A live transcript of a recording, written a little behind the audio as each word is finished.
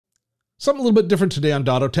Something a little bit different today on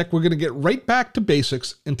dottotech. We're going to get right back to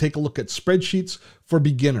basics and take a look at spreadsheets for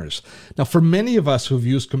beginners. Now, for many of us who've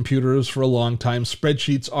used computers for a long time,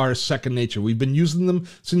 spreadsheets are second nature. We've been using them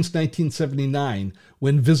since 1979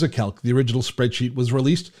 when VisiCalc, the original spreadsheet, was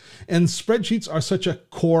released. And spreadsheets are such a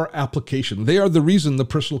core application. They are the reason the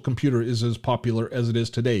personal computer is as popular as it is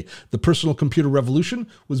today. The personal computer revolution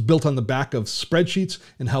was built on the back of spreadsheets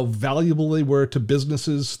and how valuable they were to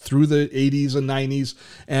businesses through the 80s and 90s.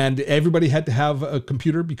 And everybody had to have a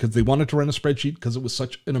computer because they wanted to run a spreadsheet because it was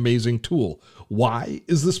such an amazing tool. Why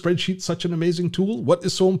is the spreadsheet such an amazing tool? What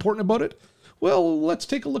is so important about it? Well, let's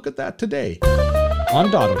take a look at that today on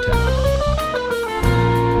dottotech.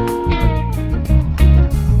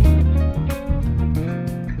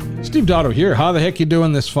 Steve Dotto here. How the heck you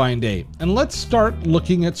doing this fine day? And let's start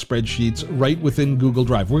looking at spreadsheets right within Google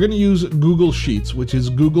Drive. We're going to use Google Sheets, which is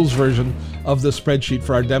Google's version of the spreadsheet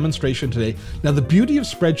for our demonstration today. Now, the beauty of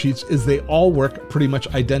spreadsheets is they all work pretty much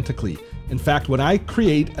identically. In fact, when I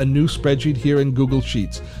create a new spreadsheet here in Google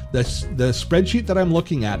Sheets, the spreadsheet that I'm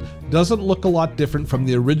looking at doesn't look a lot different from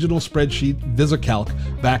the original spreadsheet VisiCalc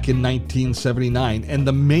back in 1979. And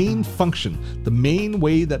the main function, the main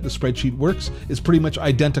way that the spreadsheet works is pretty much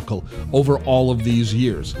identical over all of these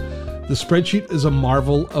years. The spreadsheet is a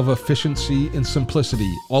marvel of efficiency and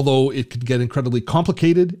simplicity, although it could get incredibly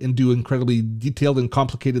complicated and do incredibly detailed and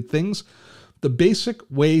complicated things. The basic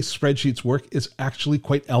way spreadsheets work is actually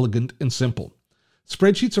quite elegant and simple.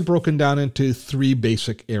 Spreadsheets are broken down into three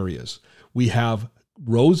basic areas. We have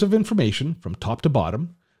rows of information from top to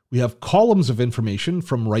bottom. We have columns of information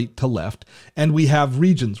from right to left. And we have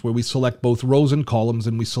regions where we select both rows and columns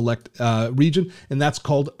and we select region, and that's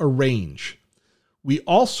called a range. We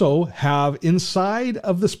also have inside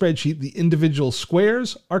of the spreadsheet, the individual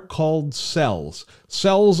squares are called cells.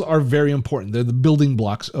 Cells are very important. They're the building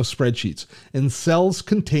blocks of spreadsheets, and cells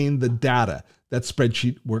contain the data that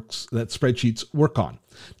spreadsheets work on.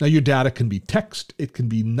 Now, your data can be text, it can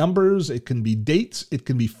be numbers, it can be dates, it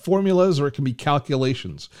can be formulas, or it can be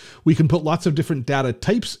calculations. We can put lots of different data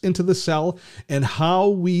types into the cell, and how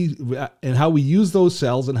we use those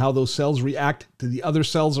cells and how those cells react to the other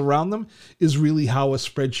cells around them is really how a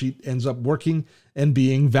spreadsheet ends up working and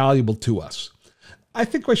being valuable to us. I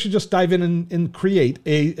think I should just dive in and create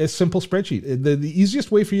a simple spreadsheet. The easiest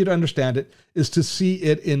way for you to understand it is to see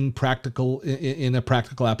it in a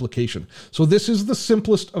practical application. So this is the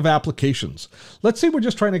simplest of applications. Let's say we're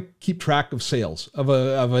just trying to keep track of sales of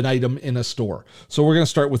an item in a store. So we're going to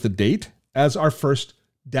start with the date as our first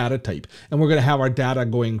data type. And we're going to have our data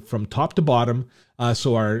going from top to bottom.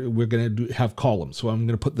 We're going to have columns. So I'm going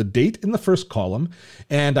to put the date in the first column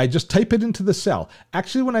and I just type it into the cell.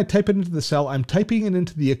 Actually, when I type it into the cell, I'm typing it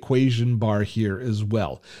into the equation bar here as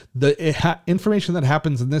well. The information that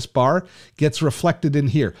happens in this bar gets reflected in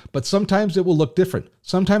here, but sometimes it will look different.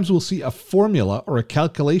 Sometimes we'll see a formula or a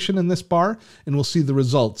calculation in this bar and we'll see the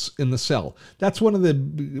results in the cell. That's one of the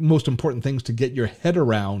most important things to get your head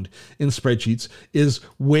around in spreadsheets is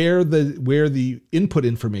where the input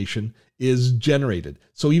information is generated.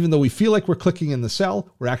 So even though we feel like we're clicking in the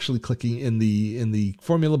cell, we're actually clicking in the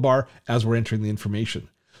formula bar as we're entering the information.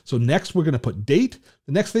 So next we're going to put date.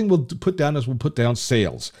 The next thing we'll put down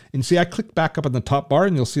sales. And you see I click back up in the top bar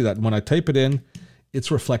and you'll see that when I type it in,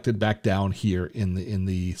 it's reflected back down here in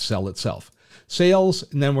the cell itself. Sales,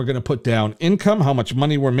 and then we're going to put down income, how much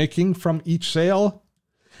money we're making from each sale.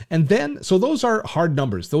 And then, so those are hard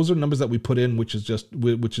numbers. Those are numbers that we put in, which is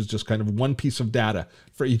just kind of one piece of data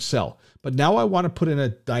for each cell. But now I want to put in a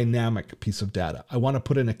dynamic piece of data. I want to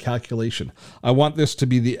put in a calculation. I want this to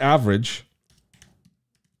be the average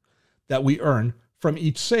that we earn from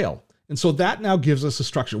each sale. And so that now gives us a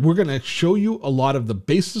structure. We're going to show you a lot of the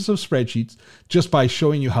basis of spreadsheets just by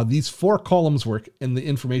showing you how these four columns work and the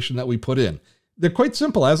information that we put in. They're quite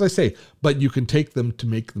simple, as I say, but you can take them to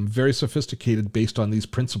make them very sophisticated based on these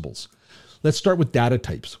principles. Let's start with data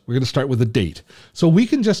types. We're going to start with a date. So we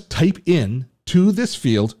can just type in to this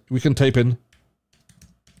field, we can type in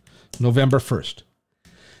November 1st.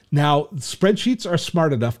 Now, spreadsheets are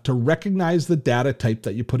smart enough to recognize the data type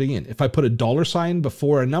that you're putting in. If I put a $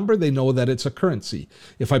 before a number, they know that it's a currency.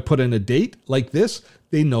 If I put in a date like this,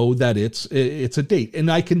 they know that it's a date.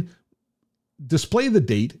 And I can display the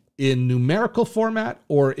date in numerical format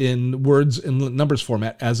or in words and numbers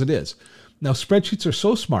format as it is. Now, spreadsheets are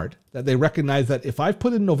so smart that they recognize that if I've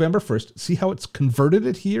put in November 1st, see how it's converted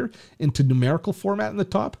it here into numerical format in the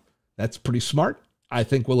top? That's pretty smart. I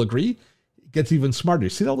think we'll agree. It gets even smarter.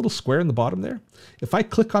 See that little square in the bottom there? If I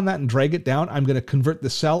click on that and drag it down, I'm going to convert the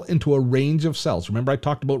cell into a range of cells. Remember I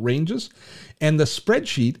talked about ranges? And the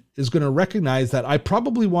spreadsheet is going to recognize that I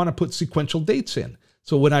probably want to put sequential dates in.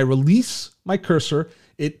 So when I release my cursor,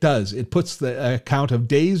 it does. It puts the count of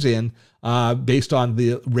days in based on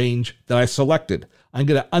the range that I selected. I'm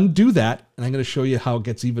going to undo that, and I'm going to show you how it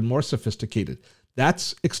gets even more sophisticated.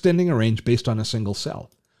 That's extending a range based on a single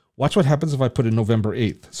cell. Watch what happens if I put in November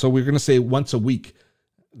 8th. So we're going to say once a week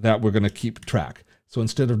that we're going to keep track. So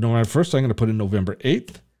instead of November 1st, I'm going to put in November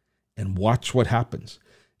 8th, and watch what happens.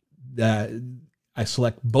 I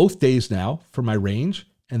select both days now for my range,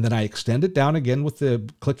 and then I extend it down again with the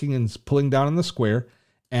clicking and pulling down on the square.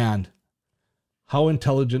 And how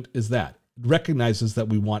intelligent is that? It recognizes that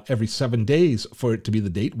we want every 7 days for it to be the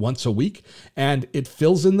date, once a week, and it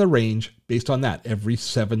fills in the range based on that every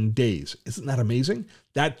 7 days. Isn't that amazing?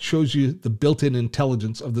 That shows you the built-in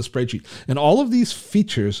intelligence of the spreadsheet. And all of these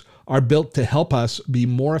features are built to help us be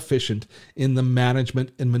more efficient in the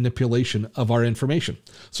management and manipulation of our information.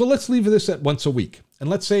 So let's leave this at once a week. And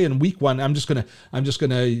let's say in week 1, I'm gonna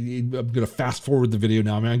fast forward the video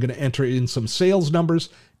now. I'm gonna enter in some sales numbers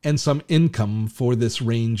and some income for this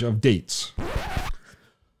range of dates.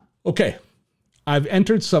 Okay, I've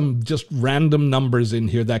entered some just random numbers in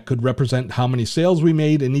here that could represent how many sales we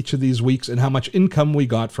made in each of these weeks and how much income we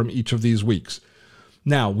got from each of these weeks.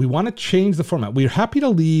 Now, we want to change the format. We're happy to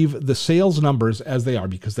leave the sales numbers as they are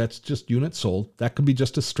because that's just units sold. That could be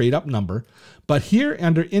just a straight up number. But here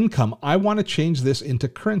under income, I want to change this into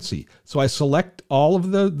currency. So I select all of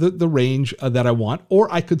the range that I want,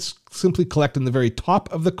 or I could simply collect in the very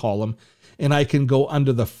top of the column, and I can go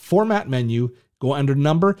under the format menu, go under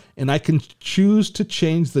number, and I can choose to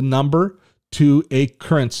change the number to a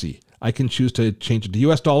currency. I can choose to change it to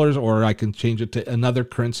US dollars, or I can change it to another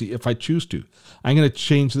currency if I choose to. I'm going to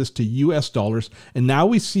change this to US dollars. And now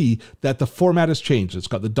we see that the format has changed. It's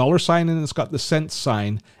got the dollar sign and it's got the cent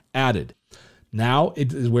sign added. Now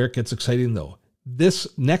it is where it gets exciting though. This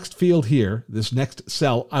next field here, this next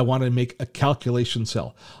cell, I want to make a calculation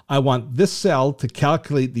cell. I want this cell to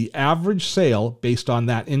calculate the average sale based on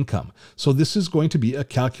that income. So this is going to be a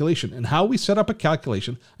calculation. And how we set up a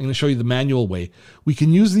calculation, I'm going to show you the manual way. We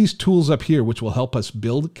can use these tools up here, which will help us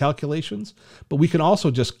build calculations, but we can also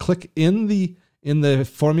just click in the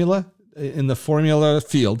formula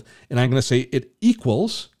field, and I'm going to say it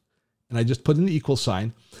equals, and I just put in the equal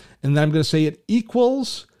sign, and then I'm going to say it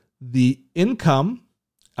equals the income.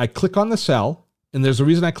 I click on the cell, and there's a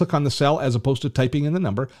reason I click on the cell as opposed to typing in the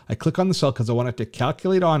number. I click on the cell because I want it to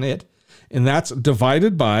calculate on it, and that's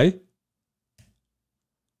divided by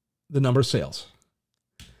the number of sales.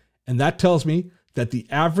 And that tells me that the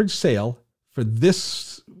average sale for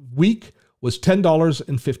this week was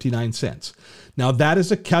 $10.59. Now that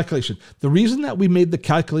is a calculation. The reason that we made the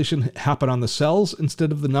calculation happen on the cells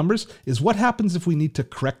instead of the numbers is what happens if we need to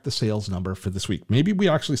correct the sales number for this week. Maybe we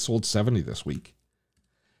actually sold 70 this week.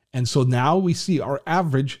 And so now we see our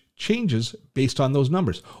average changes based on those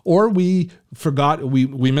numbers. Or we forgot,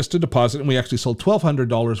 we missed a deposit and we actually sold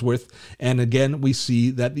 $1,200 worth. And again, we see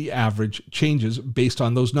that the average changes based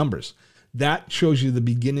on those numbers. That shows you the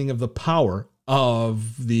beginning of the power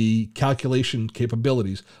of the calculation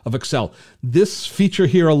capabilities of Excel. This feature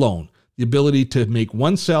here alone, the ability to make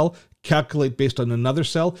one cell calculate based on another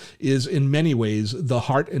cell, is in many ways the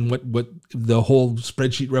heart and what the whole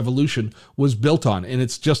spreadsheet revolution was built on. And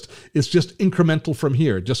it's just incremental from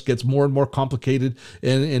here. It just gets more and more complicated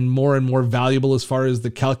and more valuable as far as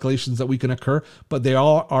the calculations that we can occur, but they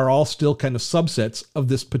are all still kind of subsets of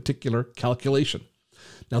this particular calculation.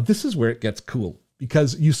 Now this is where it gets cool,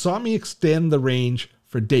 because you saw me extend the range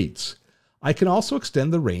for dates. I can also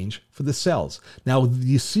extend the range for the cells. Now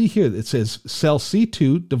you see here, it says cell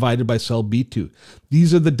C2 divided by cell B2.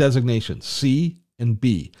 These are the designations, C and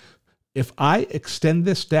B. If I extend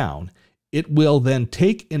this down, it will then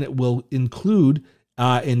take and it will include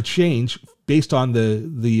and change based on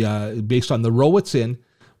the row it's in,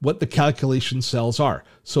 what the calculation cells are.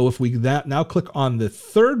 So if we now click on the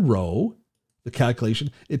third row, the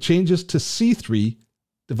calculation, it changes to C3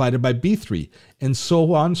 divided by B3, and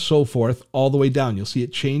so on, so forth, all the way down. You'll see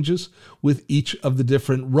it changes with each of the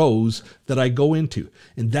different rows that I go into.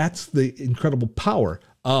 And that's the incredible power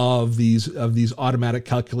of these automatic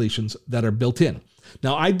calculations that are built in.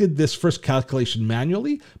 Now, I did this first calculation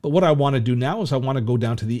manually, but what I want to do now is I want to go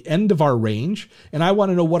down to the end of our range, and I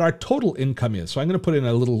want to know what our total income is. So I'm going to put in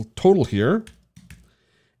a little total here.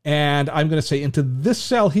 And I'm going to say into this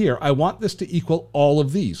cell here, I want this to equal all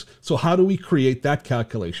of these. So how do we create that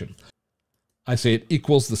calculation? I say it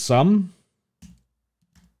equals the sum.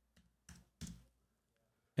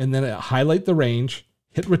 And then I highlight the range,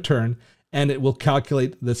 hit return, and it will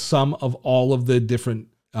calculate the sum of all of the different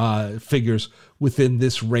figures within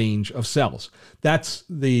this range of cells. That's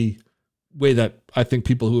the way that I think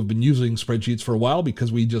people who have been using spreadsheets for a while,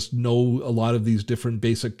 because we just know a lot of these different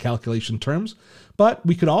basic calculation terms. But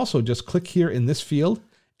we could also just click here in this field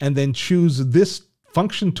and then choose this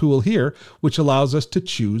function tool here, which allows us to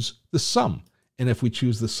choose the sum. And if we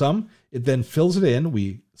choose the sum, it then fills it in.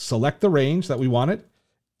 We select the range that we want it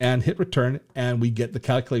and hit return, and we get the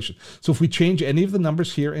calculation. So if we change any of the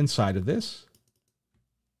numbers here inside of this,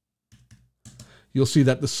 you'll see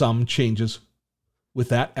that the sum changes with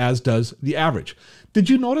that, as does the average. Did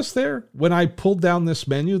you notice there when I pulled down this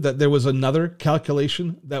menu that there was another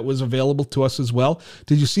calculation that was available to us as well?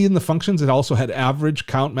 Did you see in the functions it also had average,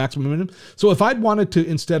 count, maximum, minimum? So if I'd wanted to,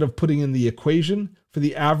 instead of putting in the equation for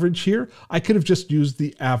the average here, I could have just used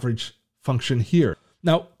the average function here.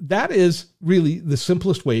 Now, that is really the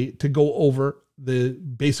simplest way to go over the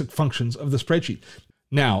basic functions of the spreadsheet.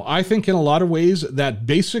 Now, I think in a lot of ways that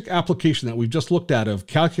basic application that we've just looked at of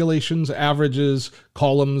calculations, averages,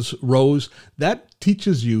 columns, rows, that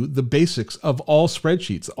teaches you the basics of all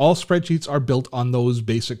spreadsheets. All spreadsheets are built on those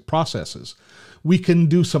basic processes. We can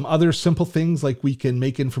do some other simple things, like we can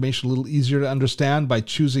make information a little easier to understand by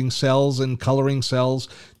choosing cells and coloring cells,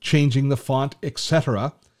 changing the font,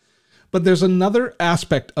 etc. But there's another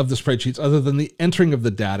aspect of the spreadsheets other than the entering of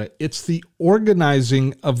the data. It's the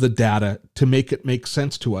organizing of the data to make it make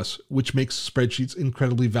sense to us, which makes spreadsheets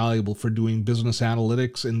incredibly valuable for doing business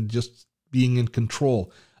analytics and just being in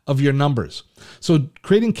control of your numbers. So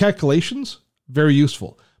creating calculations, very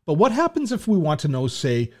useful. But what happens if we want to know,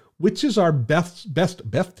 say, which is our best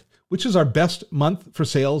month for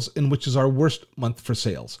sales and which is our worst month for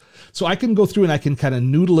sales? So I can go through and I can kind of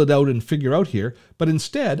noodle it out and figure out here, but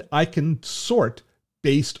instead I can sort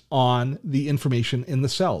based on the information in the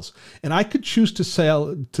cells. And I could choose to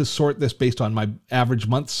sort this based on my average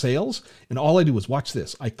month sales. And all I do is watch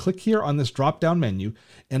this. I click here on this drop-down menu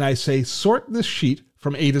and I say, sort this sheet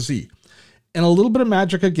from A to Z. And a little bit of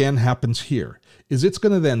magic again happens here, is it's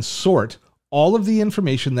going to then sort all of the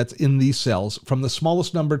information that's in these cells from the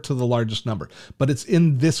smallest number to the largest number. But it's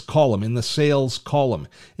in this column, in the sales column.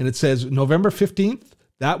 And it says November 15th,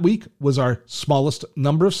 that week was our smallest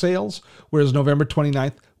number of sales, whereas November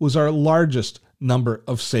 29th was our largest number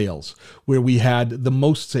of sales, where we had the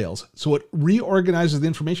most sales. So it reorganizes the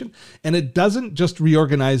information, and it doesn't just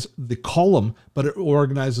reorganize the column, but it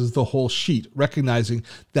organizes the whole sheet, recognizing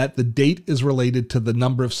that the date is related to the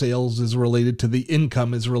number of sales, is related to the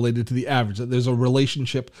income, is related to the average, that there's a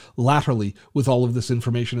relationship laterally with all of this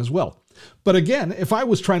information as well. But again, if I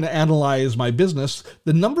was trying to analyze my business,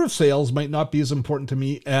 the number of sales might not be as important to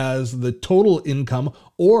me as the total income,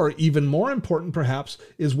 or even more important perhaps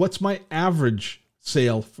is what's my average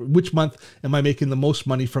sale, for which month am I making the most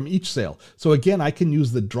money from each sale. So again, I can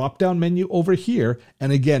use the drop-down menu over here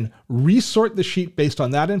and again, resort the sheet based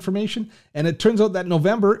on that information. And it turns out that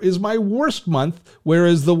November is my worst month,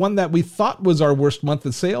 whereas the one that we thought was our worst month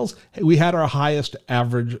of sales, we had our highest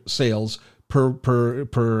average sales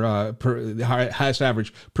highest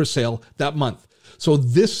average per sale that month. So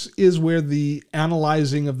this is where the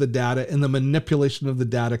analyzing of the data and the manipulation of the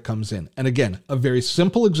data comes in. And again, a very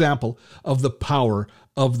simple example of the power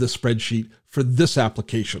of the spreadsheet for this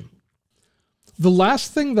application. The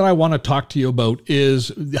last thing that I want to talk to you about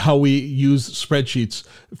is how we use spreadsheets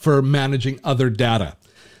for managing other data.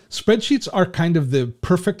 Spreadsheets are kind of the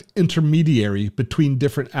perfect intermediary between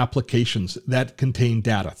different applications that contain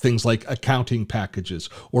data, things like accounting packages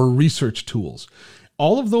or research tools.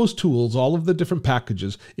 All of those tools, all of the different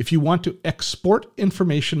packages, if you want to export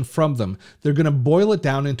information from them, they're going to boil it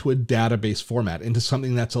down into a database format, into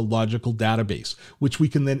something that's a logical database, which we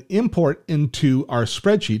can then import into our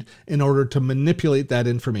spreadsheet in order to manipulate that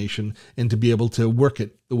information and to be able to work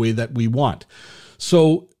it the way that we want.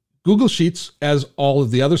 So Google Sheets, as all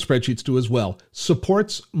of the other spreadsheets do as well,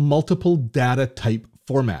 supports multiple data type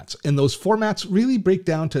formats. And those formats really break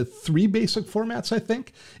down to 3 basic formats, I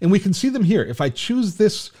think. And we can see them here. If I choose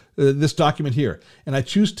this document here, and I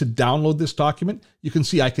choose to download this document, you can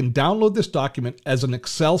see I can download this document as an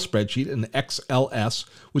Excel spreadsheet, an XLS,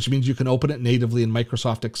 which means you can open it natively in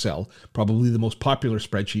Microsoft Excel, probably the most popular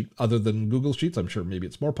spreadsheet other than Google Sheets. I'm sure maybe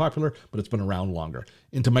it's more popular, but it's been around longer.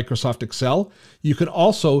 Into Microsoft Excel. You can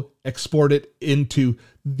also export it into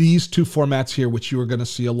these 2 formats here, which you are going to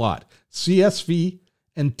see a lot, CSV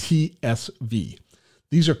and TSV.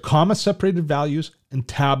 These are comma separated values and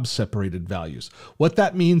tab separated values. What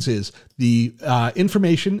that means is the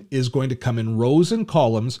information is going to come in rows and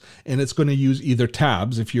columns, and it's going to use either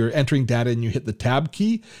tabs. If you're entering data and you hit the tab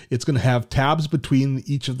key, it's going to have tabs between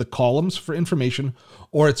each of the columns for information,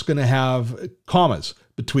 or it's going to have commas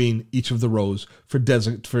between each of the rows for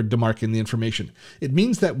demarcating the information. It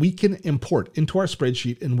means that we can import into our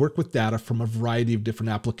spreadsheet and work with data from a variety of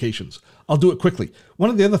different applications. I'll do it quickly.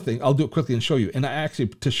 One of the other things, I'll do it quickly and show you. And actually,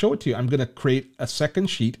 to show it to you, I'm going to create a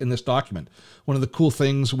second sheet in this document. One of the cool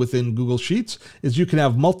things within Google Sheets is you can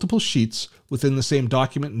have multiple sheets within the same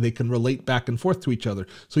document, and they can relate back and forth to each other.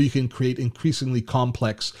 So you can create increasingly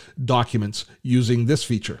complex documents using this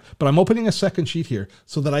feature. But I'm opening a second sheet here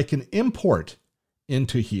so that I can import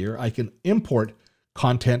into here. I can import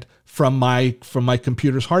content from my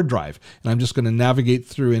computer's hard drive. And I'm just going to navigate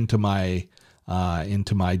through into my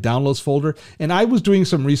downloads folder. And I was doing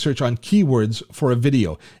some research on keywords for a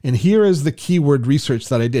video. And here is the keyword research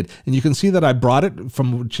that I did. And you can see that I brought it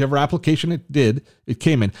from whichever application it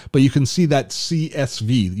came in. But you can see that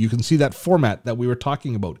CSV. You can see that format that we were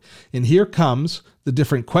talking about. And here comes the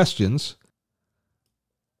different questions.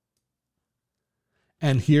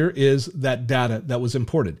 And here is that data that was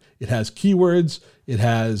imported. It has keywords. It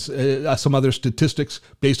has some other statistics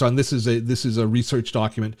based on this is a research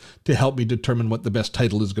document to help me determine what the best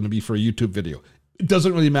title is going to be for a YouTube video. It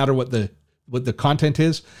doesn't really matter what the content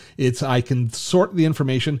is. I can sort the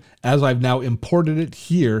information as I've now imported it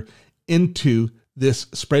here into this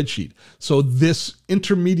spreadsheet. So this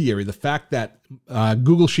intermediary, the fact that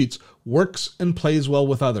Google Sheets works and plays well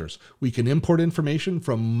with others. We can import information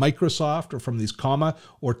from Microsoft or from these comma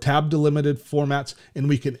or tab delimited formats, and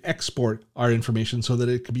we can export our information so that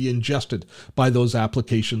it can be ingested by those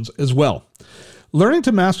applications as well. Learning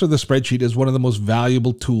to master the spreadsheet is one of the most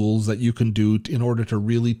valuable tools that you can do in order to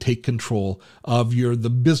really take control of the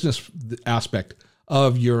business aspect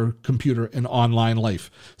of your computer and online life.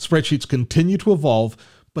 Spreadsheets continue to evolve,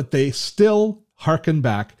 but they still harken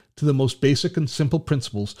back to the most basic and simple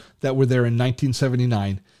principles that were there in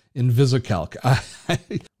 1979 in VisiCalc.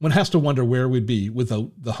 One has to wonder where we'd be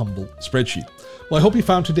without the humble spreadsheet. Well, I hope you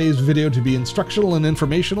found today's video to be instructional and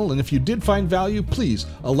informational, and if you did find value, please,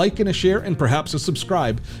 a like and a share and perhaps a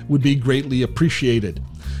subscribe would be greatly appreciated.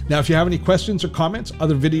 Now, if you have any questions or comments,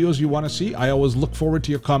 other videos you want to see, I always look forward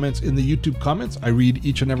to your comments in the YouTube comments. I read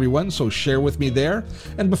each and every one, so share with me there.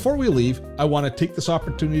 And before we leave, I want to take this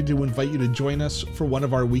opportunity to invite you to join us for one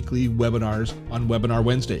of our weekly webinars on Webinar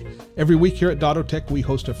Wednesday. Every week here at dottotech, we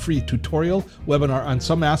host a free tutorial webinar on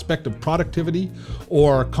some aspect of productivity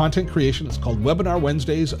or content creation. It's called Webinar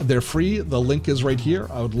Wednesdays. They're free. The link is right here.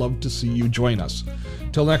 I would love to see you join us.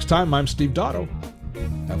 Till next time, I'm Steve Dotto.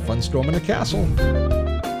 Have fun storming a castle.